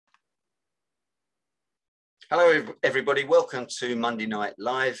Hello, everybody. Welcome to Monday Night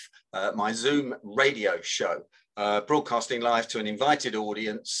Live, my Zoom radio show, broadcasting live to an invited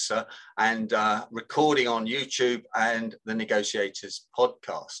audience and recording on YouTube and the Negotiators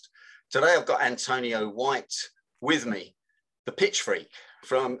podcast. Today, I've got Antonio White with me, the pitch freak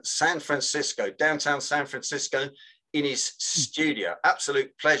from San Francisco, downtown San Francisco, in his studio.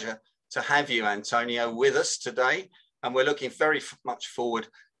 Absolute pleasure to have you, Antonio, with us today. And we're looking very much forward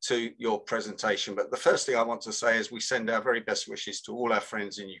to your presentation. But the first thing I want to say is we send our very best wishes to all our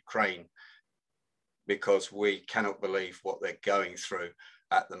friends in Ukraine, because we cannot believe what they're going through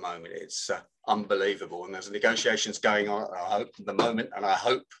at the moment. It's unbelievable. And there's negotiations going on, I hope, at the moment, and I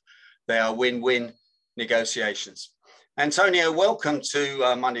hope they are win-win negotiations. Antonio, welcome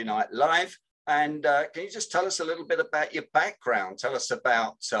to Monday Night Live. And can you just tell us a little bit about your background? Tell us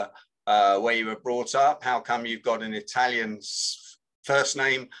about where you were brought up, how come you've got an Italian first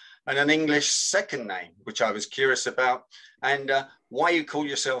name and an English second name, which I was curious about, and why you call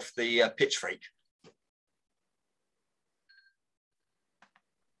yourself the pitch freak.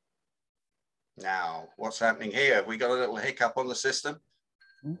 Now, what's happening here? Have we got a little hiccup on the system?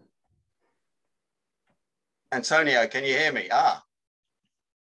 Antonio, can you hear me?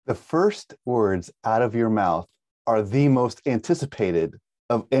 The first words out of your mouth are the most anticipated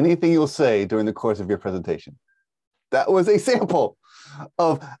of anything you'll say during the course of your presentation. That was a sample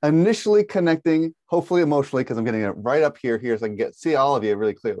of initially connecting, hopefully emotionally, because I'm getting it right up here so I can see all of you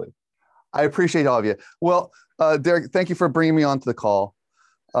really clearly. I appreciate all of you. Well, Derek, thank you for bringing me onto the call.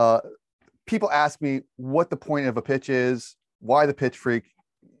 People ask me what the point of a pitch is, why the pitch freak.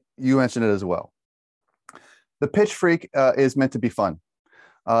 You mentioned it as well. The pitch freak is meant to be fun.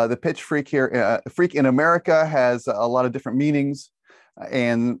 The pitch freak here, freak in America, has a lot of different meanings.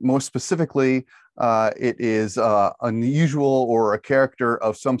 And more specifically, it is unusual or a character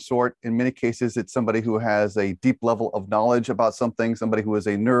of some sort. In many cases, it's somebody who has a deep level of knowledge about something, somebody who is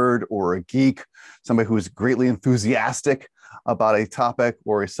a nerd or a geek, somebody who is greatly enthusiastic about a topic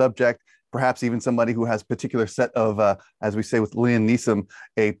or a subject, perhaps even somebody who has a particular set of, as we say with Liam Neeson,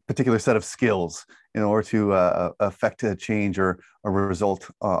 a particular set of skills in order to affect a change or a result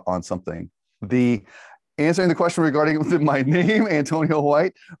on something. Answering the question regarding my name, Antonio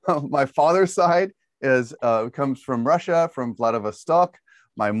White, my father's side comes from Russia, from Vladivostok.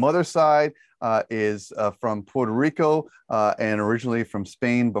 My mother's side is from Puerto Rico and originally from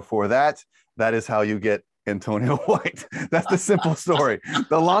Spain before that. That is how you get Antonio White. That's the simple story.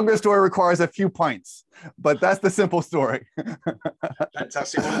 The longer story requires a few pints, but that's the simple story.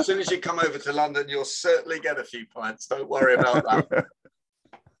 Fantastic. Well, as soon as you come over to London, you'll certainly get a few pints. Don't worry about that.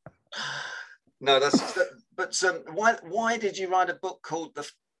 No, why did you write a book called The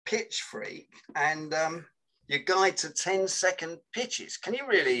Pitch Freak and your guide to 10-second pitches? Can you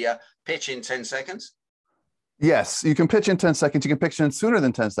really pitch in 10 seconds? Yes, you can pitch in 10 seconds. You can pitch in sooner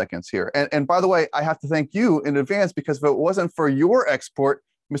than 10 seconds here. And by the way, I have to thank you in advance, because if it wasn't for your export,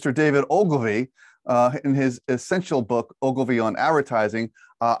 Mr. David Ogilvy, in his essential book, Ogilvy on Advertising,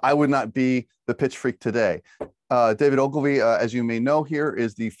 I would not be the pitch freak today. David Ogilvy, as you may know here,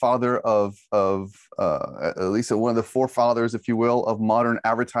 is the father of at least one of the forefathers, if you will, of modern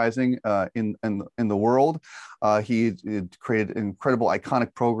advertising in the world. He created incredible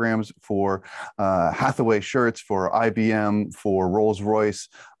iconic programs for Hathaway shirts, for IBM, for Rolls-Royce,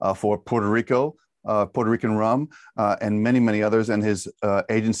 for Puerto Rican rum, and many, many others. And his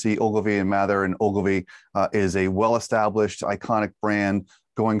agency, Ogilvy and Mather and Ogilvy, is a well-established, iconic brand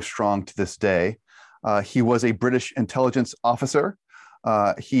going strong to this day. He was a British intelligence officer.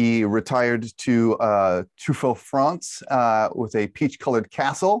 He retired to Truffaut, France, with a peach-colored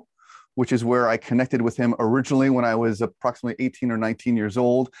castle, which is where I connected with him originally when I was approximately 18 or 19 years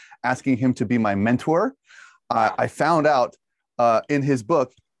old, asking him to be my mentor. I found out in his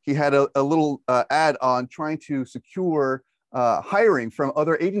book, he had a little ad on trying to secure hiring from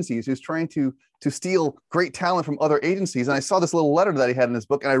other agencies. He was trying to steal great talent from other agencies. And I saw this little letter that he had in his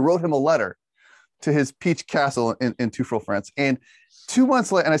book, and I wrote him a letter to his peach castle in Truffaut, France. And 2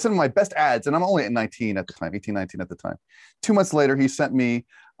 months later, and I sent him my best ads, and I'm only at 19 at the time, 18, 19 at the time. 2 months later, he sent me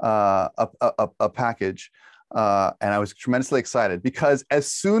a package, and I was tremendously excited, because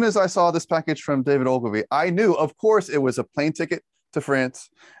as soon as I saw this package from David Ogilvy, I knew, of course, it was a plane ticket to France.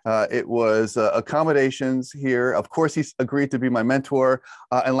 It was accommodations here. Of course, he agreed to be my mentor,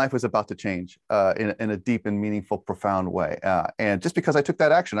 and life was about to change in a deep and meaningful, profound way. And just because I took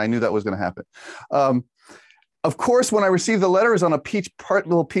that action, I knew that was going to happen. Of course, when I received the letter, it was on a peach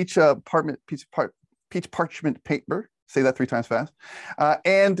parchment paper. Say that 3 times fast.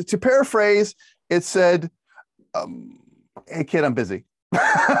 And to paraphrase, it said, "Hey kid, I'm busy.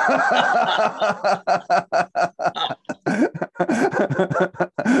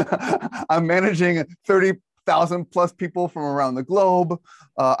 I'm managing 30,000 plus people from around the globe.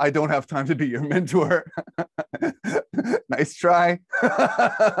 I don't have time to be your mentor. Nice try.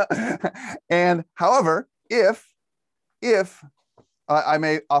 And however, if I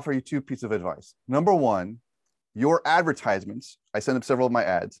may offer you two pieces of advice. Number one, your advertisements, I send up several of my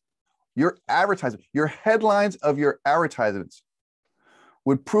ads, your advertisements, your headlines of your advertisements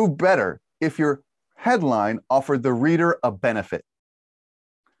would prove better if your headline offered the reader a benefit.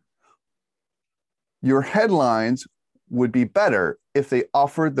 Your headlines would be better if they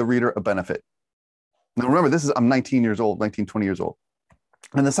offered the reader a benefit. Now remember, I'm 19 years old, 19, 20 years old.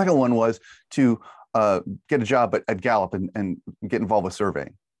 And the second one was to get a job at Gallup and get involved with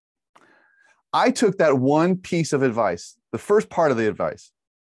surveying. I took that one piece of advice, the first part of the advice,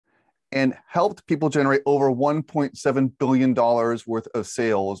 and helped people generate over $1.7 billion worth of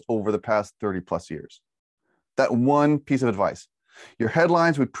sales over the past 30 plus years. That one piece of advice. Your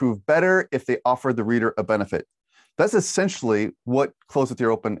headlines would prove better if they offered the reader a benefit. That's essentially what Close With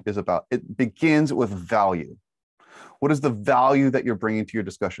Your Open is about. It begins with value. What is the value that you're bringing to your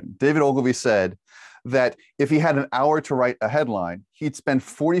discussion? David Ogilvy said that if he had an hour to write a headline, he'd spend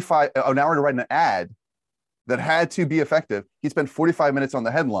an hour to write an ad that had to be effective. He'd spend 45 minutes on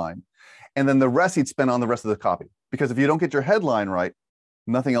the headline, and then the rest he'd spend on the rest of the copy. Because if you don't get your headline right,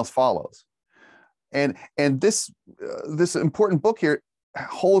 nothing else follows. And this important book here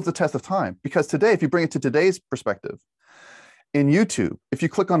holds the test of time, because today, if you bring it to today's perspective, in YouTube, if you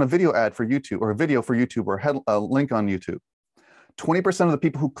click on a video ad for YouTube, or a video for YouTube, or a link on YouTube, 20% of the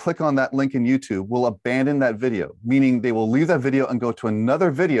people who click on that link in YouTube will abandon that video, meaning they will leave that video and go to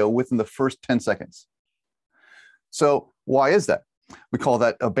another video within the first 10 seconds. So why is that? We call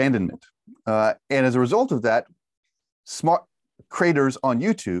that abandonment. And as a result of that, smart creators on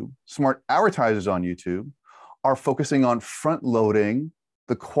YouTube, smart advertisers on YouTube, are focusing on front-loading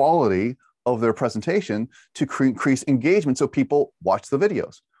the quality of their presentation to increase engagement so people watch the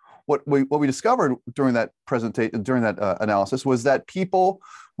videos. What we discovered during that analysis was that people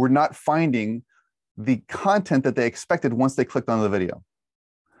were not finding the content that they expected once they clicked on the video.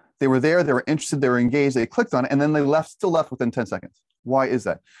 They were there, they were interested, they were engaged, they clicked on it, and then they still left within 10 seconds. Why is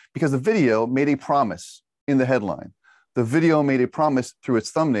that? Because the video made a promise in the headline. The video made a promise through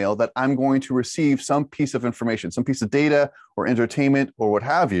its thumbnail that I'm going to receive some piece of information, some piece of data or entertainment or what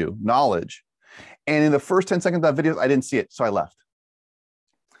have you, knowledge. And in the first 10 seconds of that video, I didn't see it, so I left.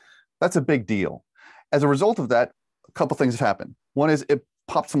 That's a big deal. As a result of that, a couple things have happened. One is it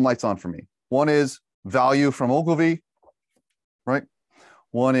popped some lights on for me. One is value from Ogilvy, right?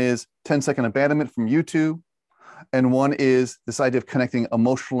 One is 10-second abandonment from YouTube. And one is this idea of connecting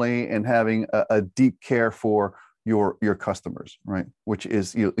emotionally and having a deep care for your customers, right? Which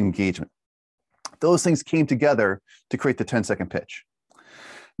is engagement. Those things came together to create the 10-second pitch.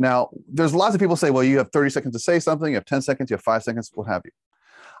 Now, there's lots of people say, well, you have 30 seconds to say something, you have 10 seconds, you have 5 seconds, what have you.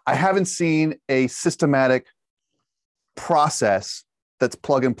 I haven't seen a systematic process that's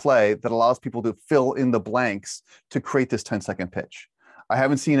plug and play that allows people to fill in the blanks to create this 10-second pitch. I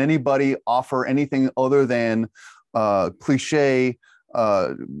haven't seen anybody offer anything other than cliche,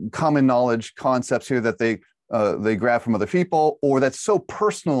 common knowledge concepts here that they grab from other people, or that's so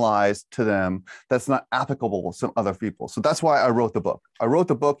personalized to them that's not applicable to some other people. So that's why I wrote the book. I wrote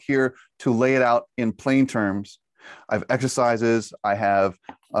the book here to lay it out in plain terms. I have exercises, I have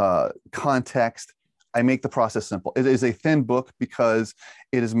context. I make the process simple. It is a thin book because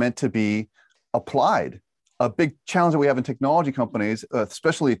it is meant to be applied. A big challenge that we have in technology companies,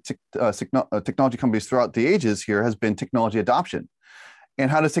 especially technology companies throughout the ages here, has been technology adoption.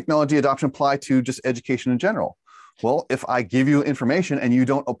 And how does technology adoption apply to just education in general? Well, if I give you information and you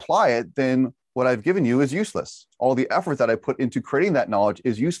don't apply it, then what I've given you is useless. All the effort that I put into creating that knowledge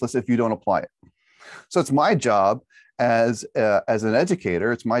is useless if you don't apply it. So it's my job as an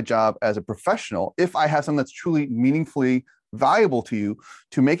educator, it's my job as a professional, if I have something that's truly meaningfully valuable to you,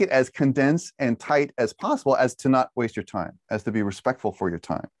 to make it as condensed and tight as possible, as to not waste your time, as to be respectful for your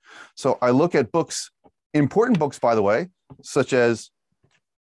time. So I look at books, important books, by the way, such as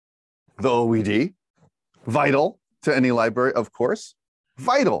the OED, vital to any library, of course,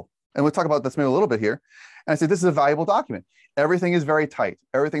 vital. And we'll talk about this maybe a little bit here. And I say, this is a valuable document. Everything is very tight.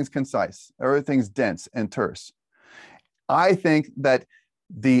 Everything's concise. Everything's dense and terse. I think that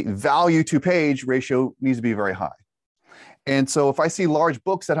the value to page ratio needs to be very high. And so if I see large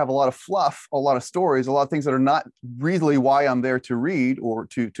books that have a lot of fluff, a lot of stories, a lot of things that are not really why I'm there to read or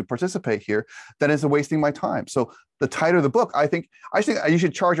to participate here, then it's wasting my time. So the tighter the book, I think you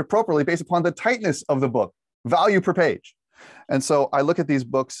should charge appropriately based upon the tightness of the book, value per page. And so I look at these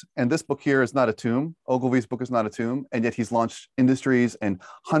books, and this book here is not a tomb. Ogilvy's book is not a tomb, and yet he's launched industries and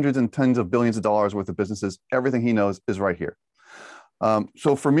hundreds and tens of billions of dollars worth of businesses. Everything he knows is right here.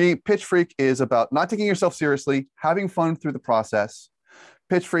 So for me, Pitch Freak is about not taking yourself seriously, having fun through the process.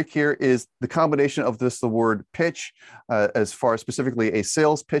 Pitch Freak here is the combination of the word pitch, as far as specifically a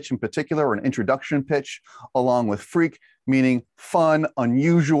sales pitch in particular, or an introduction pitch, along with freak, meaning fun,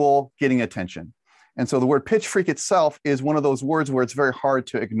 unusual, getting attention. And so the word Pitch Freak itself is one of those words where it's very hard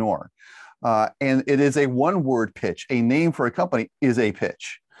to ignore. And it is a one-word pitch. A name for a company is a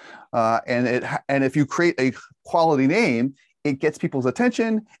pitch. And if you create a quality name, it gets people's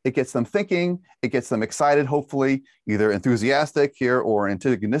attention, it gets them thinking, it gets them excited, hopefully, either enthusiastic here or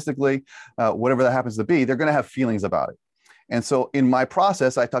antagonistically, whatever that happens to be, they're going to have feelings about it. And so in my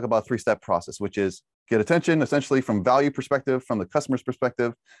process, I talk about a three-step process, which is get attention, essentially from value perspective, from the customer's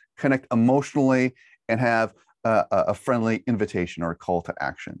perspective, connect emotionally, and have a friendly invitation or a call to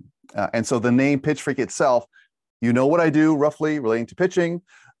action. And so the name Pitch Freak itself, you know what I do roughly relating to pitching.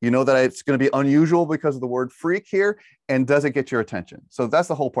 You know that it's going to be unusual because of the word freak here, and does it get your attention? So that's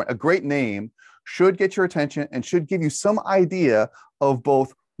the whole point. A great name should get your attention and should give you some idea of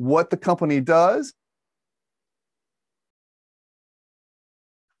both what the company does.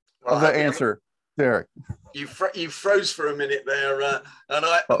 Well, the answer, Derek. You froze for a minute there, and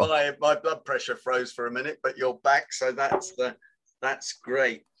my blood pressure froze for a minute, but you're back, so that's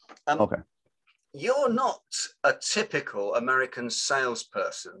great. Okay. You're not a typical American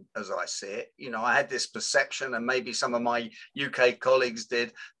salesperson, as I see it. You know, I had this perception, and maybe some of my UK colleagues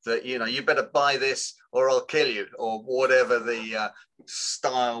did, that, you know, you better buy this or I'll kill you, or whatever the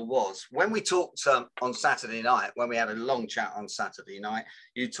style was. When we talked on Saturday night, when we had a long chat on Saturday night,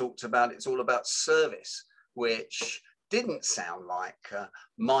 you talked about it's all about service, which didn't sound like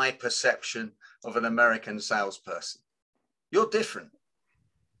my perception of an American salesperson. You're different,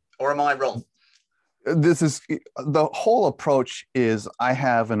 or am I wrong? This is the whole approach is I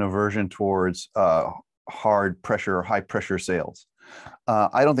have an aversion towards hard pressure or high pressure sales.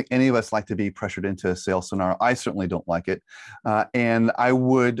 I don't think any of us like to be pressured into a sales scenario. I certainly don't like it. And I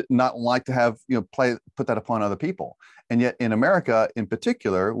would not like to have, put that upon other people. And yet in America in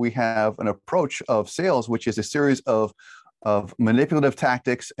particular, we have an approach of sales, which is a series of manipulative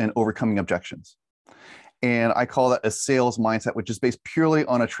tactics and overcoming objections. And I call that a sales mindset, which is based purely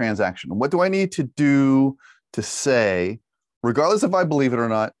on a transaction. What do I need to do to say, regardless if I believe it or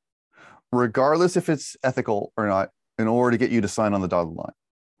not, regardless if it's ethical or not, in order to get you to sign on the dotted line?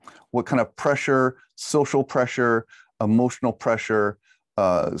 What kind of pressure, social pressure, emotional pressure,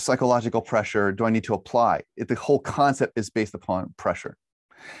 psychological pressure do I need to apply? The whole concept is based upon pressure.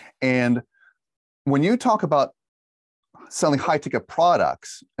 And when you talk about selling high-ticket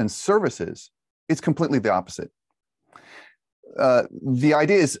products and services, it's completely the opposite. The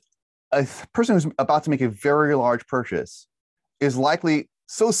idea is a person who's about to make a very large purchase is likely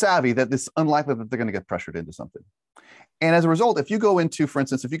so savvy that it's unlikely that they're going to get pressured into something. And as a result, if you go into, for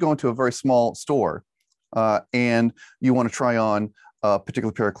instance, if you go into a very small store and you want to try on a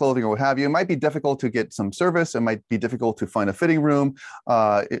particular pair of clothing or what have you, it might be difficult to get some service. It might be difficult to find a fitting room,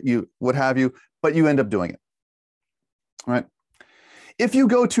 what have you, but you end up doing it. All right. If you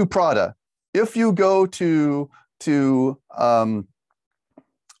go to Prada, if you go to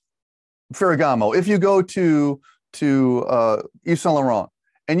Ferragamo, if you go to Yves Saint Laurent,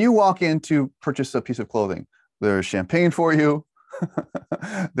 and you walk in to purchase a piece of clothing, there's champagne for you.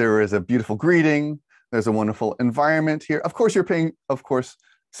 There is a beautiful greeting. There's a wonderful environment here. Of course, you're paying,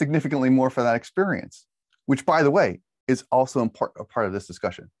 significantly more for that experience, which, by the way, is also a part of this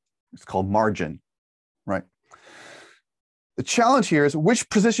discussion. It's called margin, right? The challenge here is, which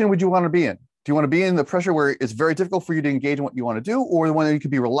position would you want to be in? Do you want to be in the pressure where it's very difficult for you to engage in what you want to do, or the one that you can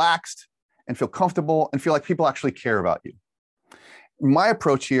be relaxed and feel comfortable and feel like people actually care about you? My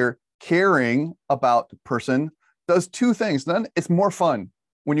approach here, caring about the person, does two things. Then it's more fun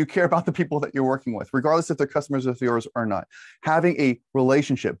when you care about the people that you're working with, regardless if they're customers of yours or not. Having a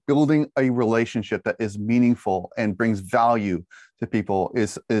relationship, building a relationship that is meaningful and brings value to people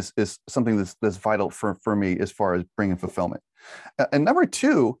is something that's vital for me as far as bringing fulfillment. And number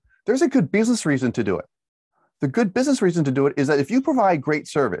two, there's a good business reason to do it. The good business reason to do it is that if you provide great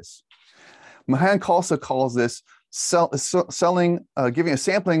service, Mahan Khalsa calls this selling, giving a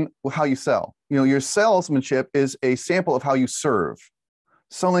sampling of how you sell. Your salesmanship is a sample of how you serve.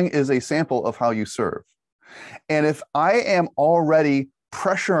 Selling is a sample of how you serve. And if I am already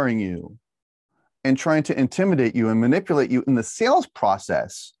pressuring you and trying to intimidate you and manipulate you in the sales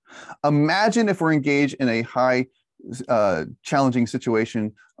process, imagine if we're engaged in a high challenging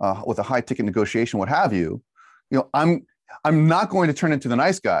situation with a high ticket negotiation, what have you. I'm I'm not going to turn into the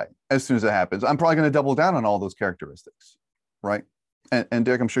nice guy as soon as it happens. I'm probably going to double down on all those characteristics, right? And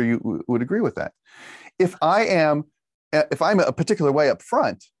Derek, I'm sure you would agree with that. If I'm a particular way up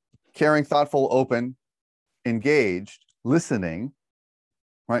front, caring, thoughtful, open, engaged, listening,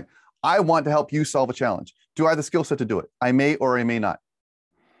 right? I want to help you solve a challenge. Do I have the skill set to do it? I may or I may not.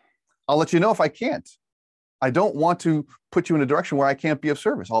 I'll let you know if I can't. I don't want to put you in a direction where I can't be of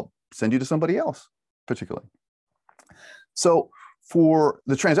service. I'll send you to somebody else, particularly. So for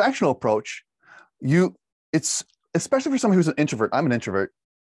the transactional approach, it's especially for someone who's an introvert. I'm an introvert,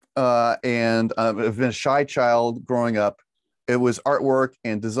 and I've been a shy child growing up. It was artwork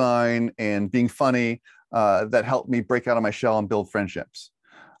and design and being funny that helped me break out of my shell and build friendships.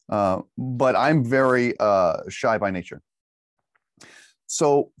 But I'm very shy by nature.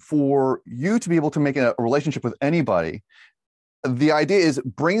 So for you to be able to make a relationship with anybody, the idea is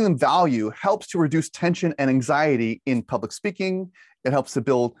bringing them value helps to reduce tension and anxiety in public speaking. It helps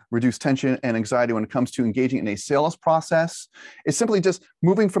to reduce tension and anxiety when it comes to engaging in a sales process. It's simply just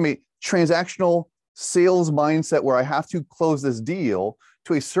moving from a transactional sales mindset where I have to close this deal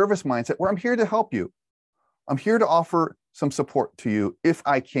to a service mindset where I'm here to help you. I'm here to offer some support to you if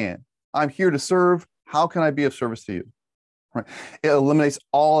I can. I'm here to serve. How can I be of service to you? Right. It eliminates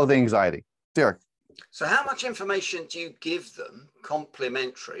all of the anxiety. Derek. So how much information do you give them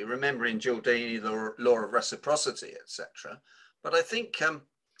complementary, remembering Giordani, the law of reciprocity, etc.? But I think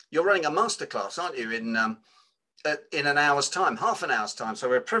you're running a masterclass, aren't you, in an hour's time, half an hour's time. So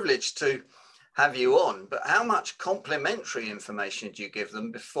we're privileged to have you on. But how much complementary information do you give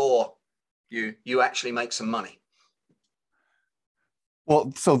them before you actually make some money?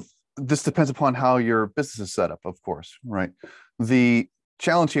 Well, so this depends upon how your business is set up, of course, right? The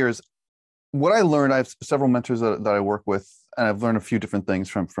challenge here is what I learned. I have several mentors that I work with, and I've learned a few different things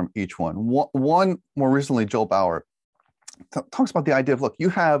from each one. One more recently, Joel Bauer, talks about the idea of, look, you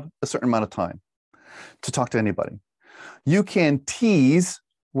have a certain amount of time to talk to anybody. You can tease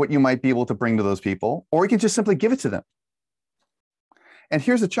what you might be able to bring to those people, or you can just simply give it to them. And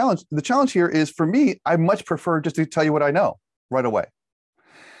here's the challenge. The challenge here is, for me, I much prefer just to tell you what I know right away.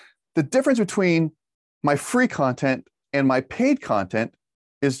 The difference between my free content and my paid content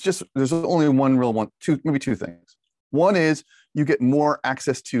is just, there's only maybe two things. One is you get more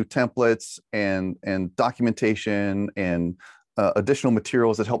access to templates and documentation and additional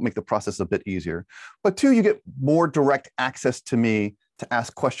materials that help make the process a bit easier. But two, you get more direct access to me to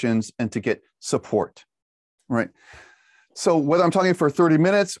ask questions and to get support, right? So whether I'm talking for 30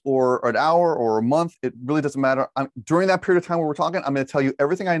 minutes or an hour or a month, it really doesn't matter. During that period of time where we're talking, I'm going to tell you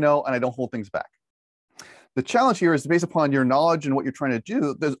everything I know, and I don't hold things back. The challenge here is, based upon your knowledge and what you're trying to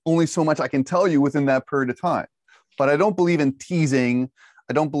do, there's only so much I can tell you within that period of time. But I don't believe in teasing.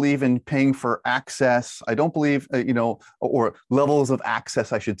 I don't believe in paying for access. I don't believe, or levels of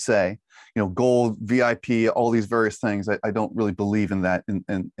access, I should say, gold, VIP, all these various things. I don't really believe in that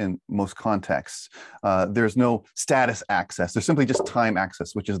in most contexts. There's no status access. There's simply just time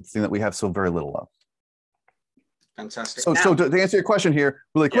access, which is the thing that we have so very little of. Fantastic. So to answer your question here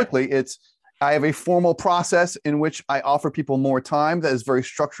really quickly, I have a formal process in which I offer people more time that is very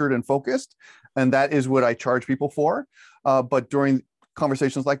structured and focused, and that is what I charge people for. But during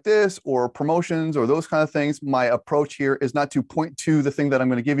conversations like this or promotions or those kind of things, my approach here is not to point to the thing that I'm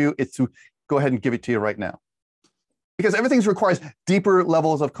going to give you. It's to go ahead and give it to you right now. Because everything requires deeper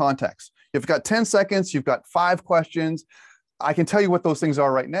levels of context. You've got 10 seconds, you've got 5 questions. I can tell you what those things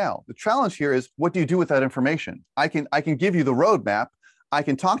are right now. The challenge here is, what do you do with that information? I can give you the roadmap. I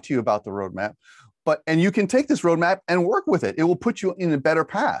can talk to you about the roadmap, and you can take this roadmap and work with it. It will put you in a better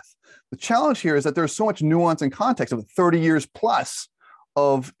path. The challenge here is that there's so much nuance and context of 30 years plus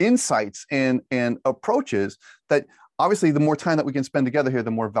of insights and approaches that obviously the more time that we can spend together here,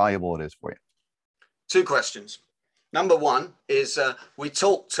 the more valuable it is for you. 2 questions. Number one is we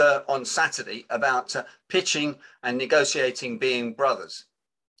talked on Saturday about pitching and negotiating being brothers.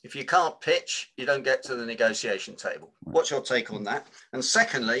 If you can't pitch, you don't get to the negotiation table. What's your take on that? And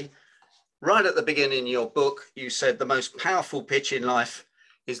secondly, right at the beginning of your book, you said the most powerful pitch in life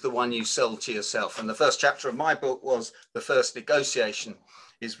is the one you sell to yourself. And the first chapter of my book was the first negotiation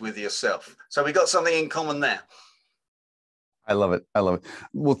is with yourself. So we got something in common there. I love it.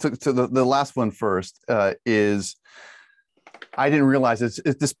 Well, to the last one first is, I didn't realize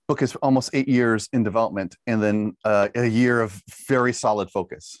this book is almost 8 years in development, and then a year of very solid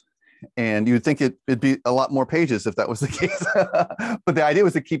focus. And you would think it'd be a lot more pages if that was the case. But the idea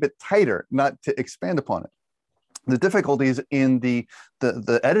was to keep it tighter, not to expand upon it. The difficulties in the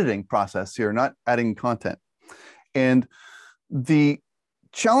editing process here, not adding content. And the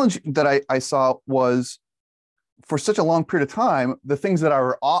challenge that I saw was, for such a long period of time, the things that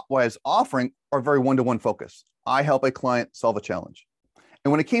I was offering are very one-to-one focused. I help a client solve a challenge.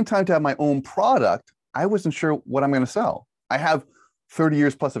 And when it came time to have my own product, I wasn't sure what I'm going to sell. I have 30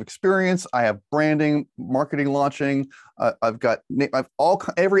 years plus of experience. I have branding, marketing, launching. I've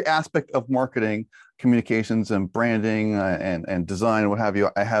every aspect of marketing, communications, and branding, and design, what have you.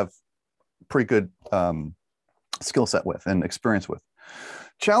 I have pretty good skill set with and experience with.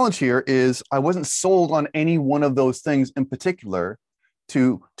 Challenge here is I wasn't sold on any one of those things in particular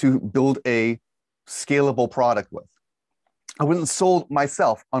to build a scalable product with. I wasn't sold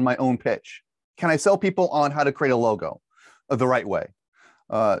myself on my own pitch. Can I sell people on how to create a logo the right way?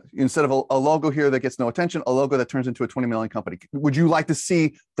 Instead of a logo here that gets no attention, a logo that turns into a 20 million company. Would you like to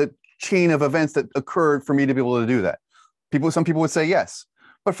see the chain of events that occurred for me to be able to do that? Some people would say yes.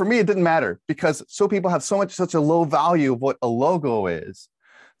 But for me, it didn't matter because people have such a low value of what a logo is.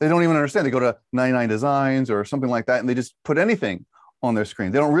 They don't even understand. They go to 99 Designs or something like that, and they just put anything on their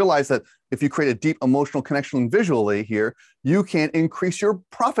screen. They don't realize that if you create a deep emotional connection visually here, you can increase your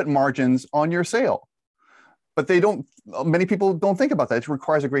profit margins on your sale. But many people don't think about that. It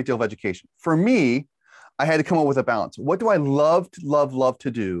requires a great deal of education. For me, I had to come up with a balance. What do I love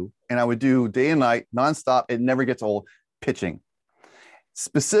to do? And I would do day and night, nonstop. It never gets old. Pitching.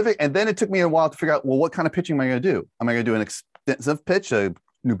 Specific. And then it took me a while to figure out, well, what kind of pitching am I going to do? Am I going to do an extensive pitch, a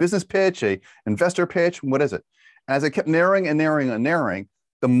new business pitch, a investor pitch? What is it? And as I kept narrowing,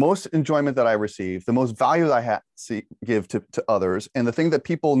 the most enjoyment that I received, the most value that I had to give to others, and the thing that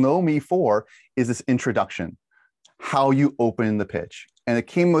people know me for is this introduction, how you open the pitch. And it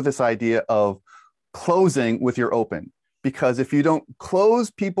came with this idea of closing with your open, because if you don't close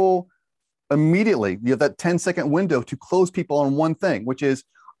people immediately, you have that 10-second window to close people on one thing, which is,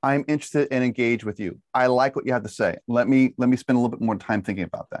 I'm interested and engaged with you. I like what you have to say. Let me spend a little bit more time thinking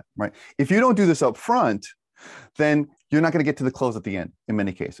about that, right? If you don't do this up front, then you're not going to get to the close at the end in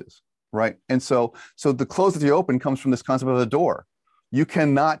many cases, right? And so the close at the open comes from this concept of the door. You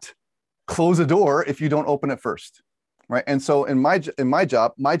cannot close a door if you don't open it first, right? And so in my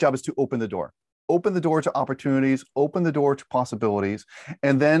job is to open the door. Open the door to opportunities, open the door to possibilities.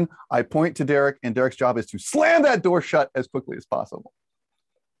 And then I point to Derek, and Derek's job is to slam that door shut as quickly as possible.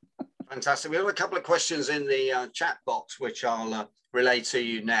 Fantastic. We have a couple of questions in the chat box, which I'll relay to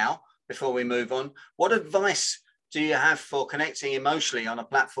you now before we move on. What advice do you have for connecting emotionally on a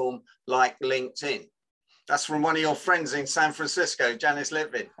platform like LinkedIn? That's from one of your friends in San Francisco, Janice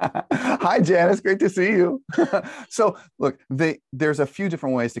Litvin. Hi, Janice. Great to see you. So look, there's a few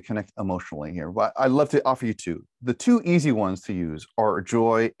different ways to connect emotionally here, but I'd love to offer you two. The two easy ones to use are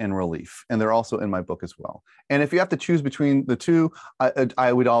joy and relief, and they're also in my book as well. And if you have to choose between the two,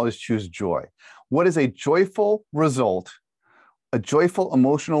 I would always choose joy. What is a joyful result, a joyful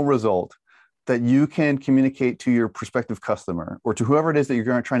emotional result that you can communicate to your prospective customer or to whoever it is that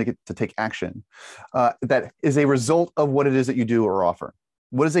you're trying to get to take action, that is a result of what it is that you do or offer?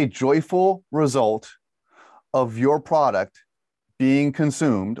 What is a joyful result of your product being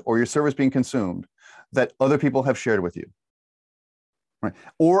consumed or your service being consumed that other people have shared with you, right?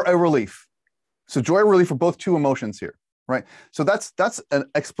 Or a relief. So joy or relief are both two emotions here, right? So that's an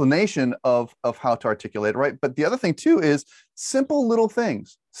explanation of how to articulate it, right? But the other thing too is simple little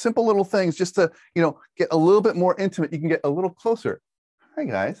things just to, get a little bit more intimate. You can get a little closer. Hi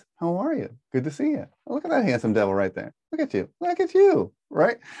guys, how are you? Good to see you. Oh, look at that handsome devil right there. Look at you,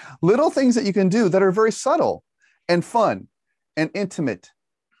 right? Little things that you can do that are very subtle and fun and intimate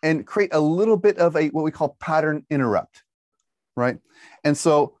and create a little bit of what we call pattern interrupt, right? And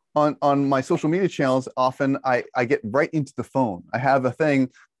so on my social media channels, often I get right into the phone. I have a thing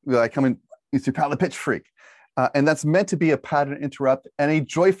that I come in, it's to Pound the Pitch Freak. And that's meant to be a pattern interrupt and a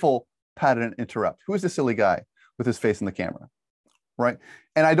joyful pattern interrupt. Who is the silly guy with his face in the camera, right?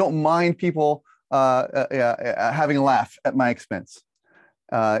 And I don't mind people having a laugh at my expense.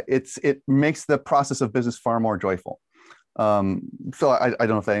 It makes the process of business far more joyful. So I don't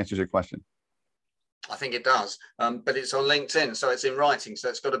know if that answers your question. I think it does, but it's on LinkedIn, so it's in writing, so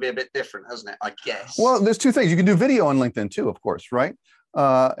it's got to be a bit different, hasn't it? I guess. Well, there's two things. You can do video on LinkedIn too, of course, right?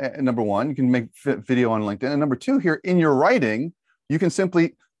 Number one, you can make video on LinkedIn. And number two, here in your writing, you can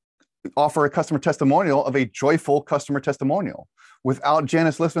simply offer a customer testimonial of a joyful customer testimonial. Without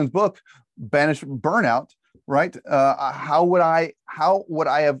Janice Litvin's book, Banish Burnout, right? How would I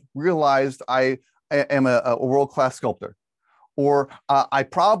have realized I am a world-class sculptor? Or I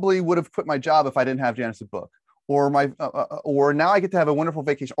probably would have quit my job if I didn't have Janice's book. Or now I get to have a wonderful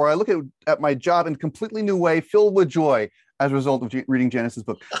vacation. Or I look at my job in a completely new way, filled with joy as a result of reading Janice's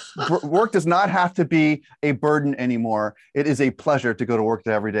book. Work does not have to be a burden anymore. It is a pleasure to go to work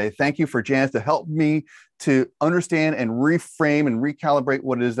every day. Thank you for Janice to help me to understand and reframe and recalibrate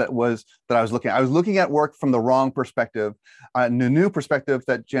what it is that I was looking at. I was looking at work from the wrong perspective. The new perspective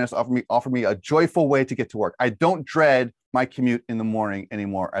that Janice offered me a joyful way to get to work. I don't dread my commute in the morning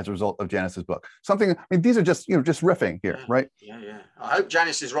anymore as a result of Janice's book. Something, I mean, these are just, just riffing here, right? Yeah. I hope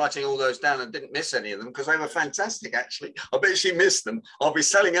Janice is writing all those down and didn't miss any of them, because they were fantastic, actually. I bet she missed them. I'll be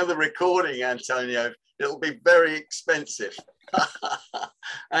selling her the recording, Antonio. It'll be very expensive.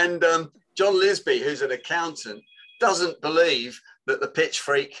 And John Lisby, who's an accountant, doesn't believe that the pitch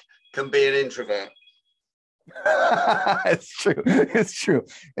freak can be an introvert. It's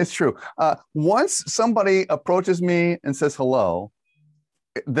true. Once somebody approaches me and says hello,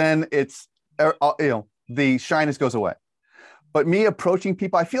 then it's the shyness goes away. But me approaching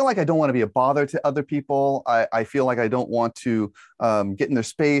people, I feel like I don't want to be a bother to other people. I feel like I don't want to get in their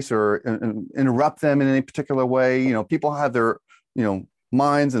space or interrupt them in any particular way. People have their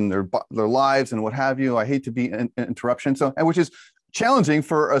minds and their lives and what have you. I hate to be an interruption. And which is challenging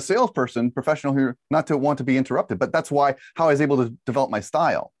for a salesperson, professional who not to want to be interrupted. But that's how I was able to develop my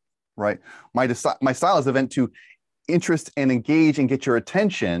style, right? My style is event to interest and engage and get your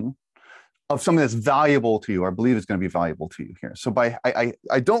attention of something that's valuable to you, or I believe is going to be valuable to you here. So I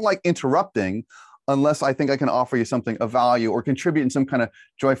don't like interrupting unless I think I can offer you something of value or contribute in some kind of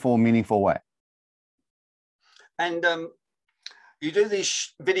joyful, meaningful way. And you do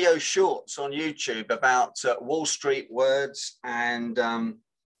these video shorts on YouTube about Wall Street words and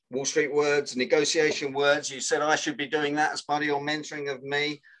negotiation words. You said I should be doing that as part of your mentoring of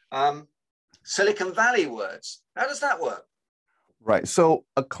me. Silicon Valley words. How does that work? Right. So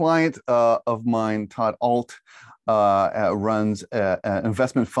a client of mine, Todd Alt, runs an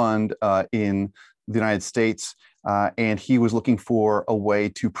investment fund in the United States, and he was looking for a way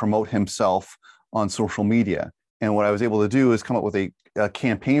to promote himself on social media. And what I was able to do is come up with a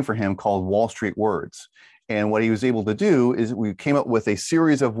campaign for him called Wall Street Words. And what he was able to do is we came up with a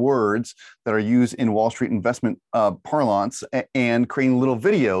series of words that are used in Wall Street investment parlance, and creating little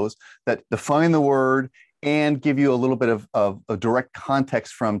videos that define the word and give you a little bit of a direct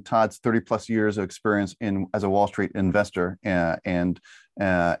context from Todd's 30 plus years of experience as a Wall Street investor and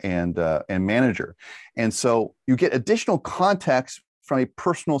manager. And so you get additional context from a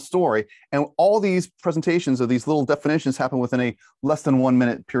personal story. And all these presentations of these little definitions happen within a less than 1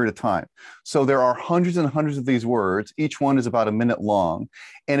 minute period of time. So there are hundreds and hundreds of these words. Each one is about a minute long.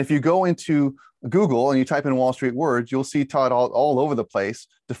 And if you go into Google and you type in Wall Street words, you'll see Todd all over the place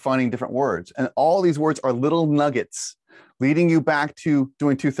defining different words. And all these words are little nuggets leading you back to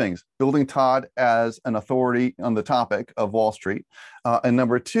doing two things: building Todd as an authority on the topic of Wall Street. And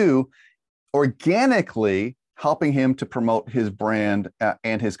number two, organically helping him to promote his brand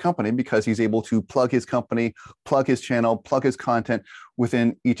and his company, because he's able to plug his company, plug his channel, plug his content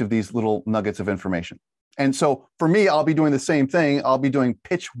within each of these little nuggets of information. And so for me, I'll be doing the same thing. I'll be doing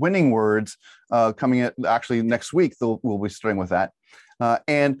pitch winning words coming in actually next week. We'll be starting with that.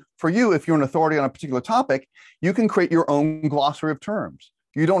 And for you, if you're an authority on a particular topic, you can create your own glossary of terms.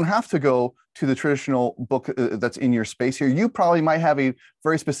 You don't have to go to the traditional book that's in your space here. You probably might have a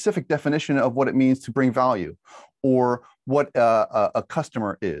very specific definition of what it means to bring value, or what a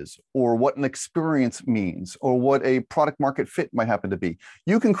customer is, or what an experience means, or what a product market fit might happen to be.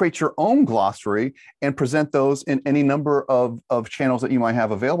 You can create your own glossary and present those in any number of channels that you might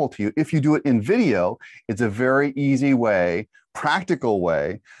have available to you. If you do it in video, it's a very easy way, practical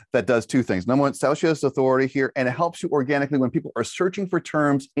way that does two things. Number one, establishes you as authority here, and it helps you organically when people are searching for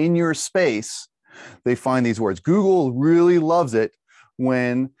terms in your space. They find these words. Google really loves it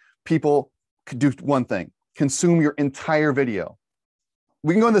when people could do one thing: consume your entire video.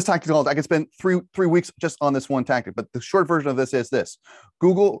 We can go into this tactical. I could spend three weeks just on this one tactic, but the short version of this is this: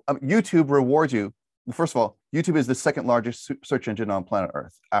 YouTube rewards you. Well, first of all, YouTube is the second largest search engine on planet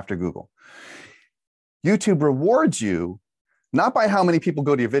Earth after Google. YouTube rewards you not by how many people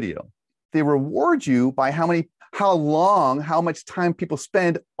go to your video. They reward you by how much time people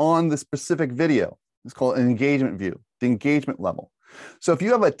spend on the specific video. It's called an engagement view, the engagement level. So if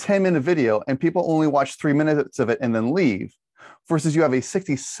you have a 10-minute video and people only watch 3 minutes of it and then leave, versus you have a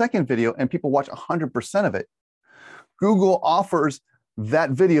 60-second video and people watch 100% of it, Google offers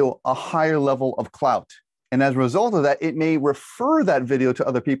that video a higher level of clout. And as a result of that, it may refer that video to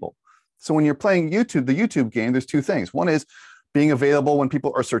other people. So when you're playing YouTube, the YouTube game, there's two things. One is being available when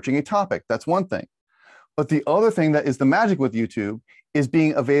people are searching a topic. That's one thing. But the other thing that is the magic with YouTube is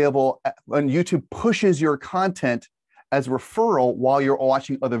being available when YouTube pushes your content as referral while you're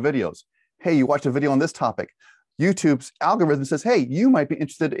watching other videos. Hey, you watched a video on this topic. YouTube's algorithm says, hey, you might be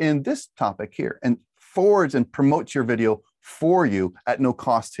interested in this topic here, and forwards and promotes your video for you at no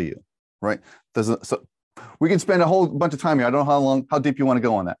cost to you, right? So we can spend a whole bunch of time here. I don't know how deep you want to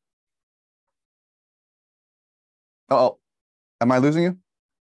go on that. Uh-oh, am I losing you?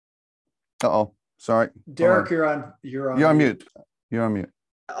 Uh-oh, sorry. Derek, you're on mute. You're on mute.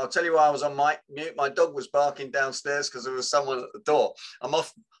 I'll tell you why I was on mute. My dog was barking downstairs because there was someone at the door. I'm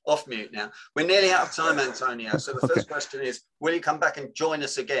off mute now. We're nearly out of time, Antonio. So the first question is, will you come back and join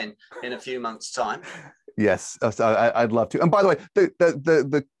us again in a few months' time? Yes, I'd love to. And by the way,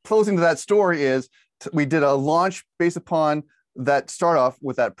 the closing to that story is we did a launch based upon that start off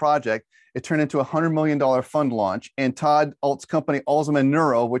with that project. It turned into a $100 million fund launch, and Todd Alt's company, Alzheimer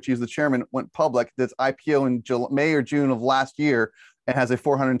Neuro, which he's the chairman, went public. This IPO in May or June of last year, and has a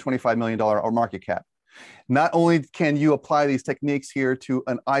 $425 million market cap. Not only can you apply these techniques here to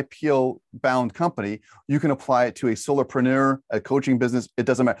an IPO-bound company, you can apply it to a solopreneur, a coaching business. It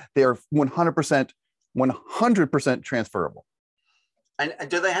doesn't matter. They are 100% transferable. And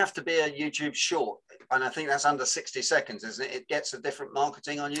do they have to be a YouTube short? And I think that's under 60 seconds, isn't it? It gets a different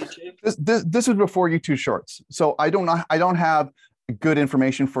marketing on YouTube. This was before YouTube Shorts, so I don't have good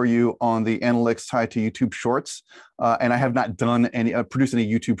information for you on the analytics tied to YouTube Shorts, and I have not done any produced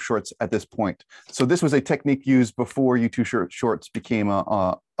any YouTube Shorts at this point. So this was a technique used before YouTube Shorts became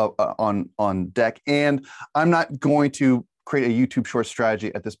on deck, and I'm not going to create a YouTube Short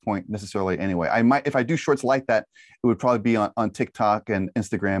strategy at this point necessarily. Anyway, I might, if I do shorts like that, it would probably be on TikTok and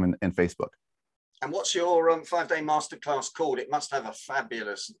Instagram and Facebook. And what's your 5-day masterclass called? It must have a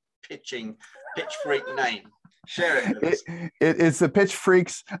fabulous pitch freak name. Share it with us. It's the Pitch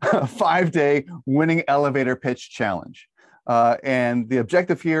Freaks 5-day winning elevator pitch challenge. And the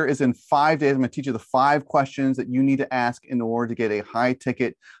objective here is in 5 days, I'm going to teach you the 5 questions that you need to ask in order to get a high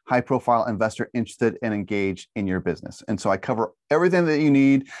ticket, high profile investor interested and engaged in your business. And so I cover everything that you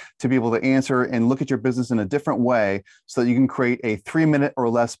need to be able to answer and look at your business in a different way so that you can create a 3-minute or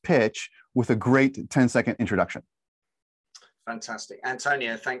less pitch with a great 10-second introduction. Fantastic.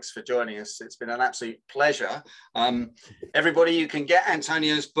 Antonio, thanks for joining us. It's been an absolute pleasure. Everybody, you can get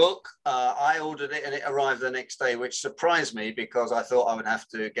Antonio's book. I ordered it and it arrived the next day, which surprised me because I thought I would have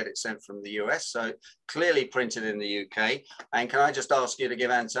to get it sent from the US. So clearly printed in the UK. And can I just ask you to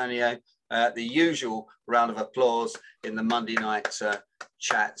give Antonio the usual round of applause in the Monday night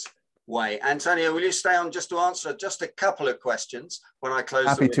chat way. Antonio, will you stay on just to answer just a couple of questions when I close?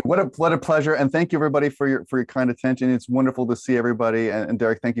 Happy to. What a pleasure, and thank you everybody for your kind attention. It's wonderful to see everybody, and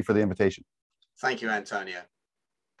Derek, thank you for the invitation. Thank you, Antonio.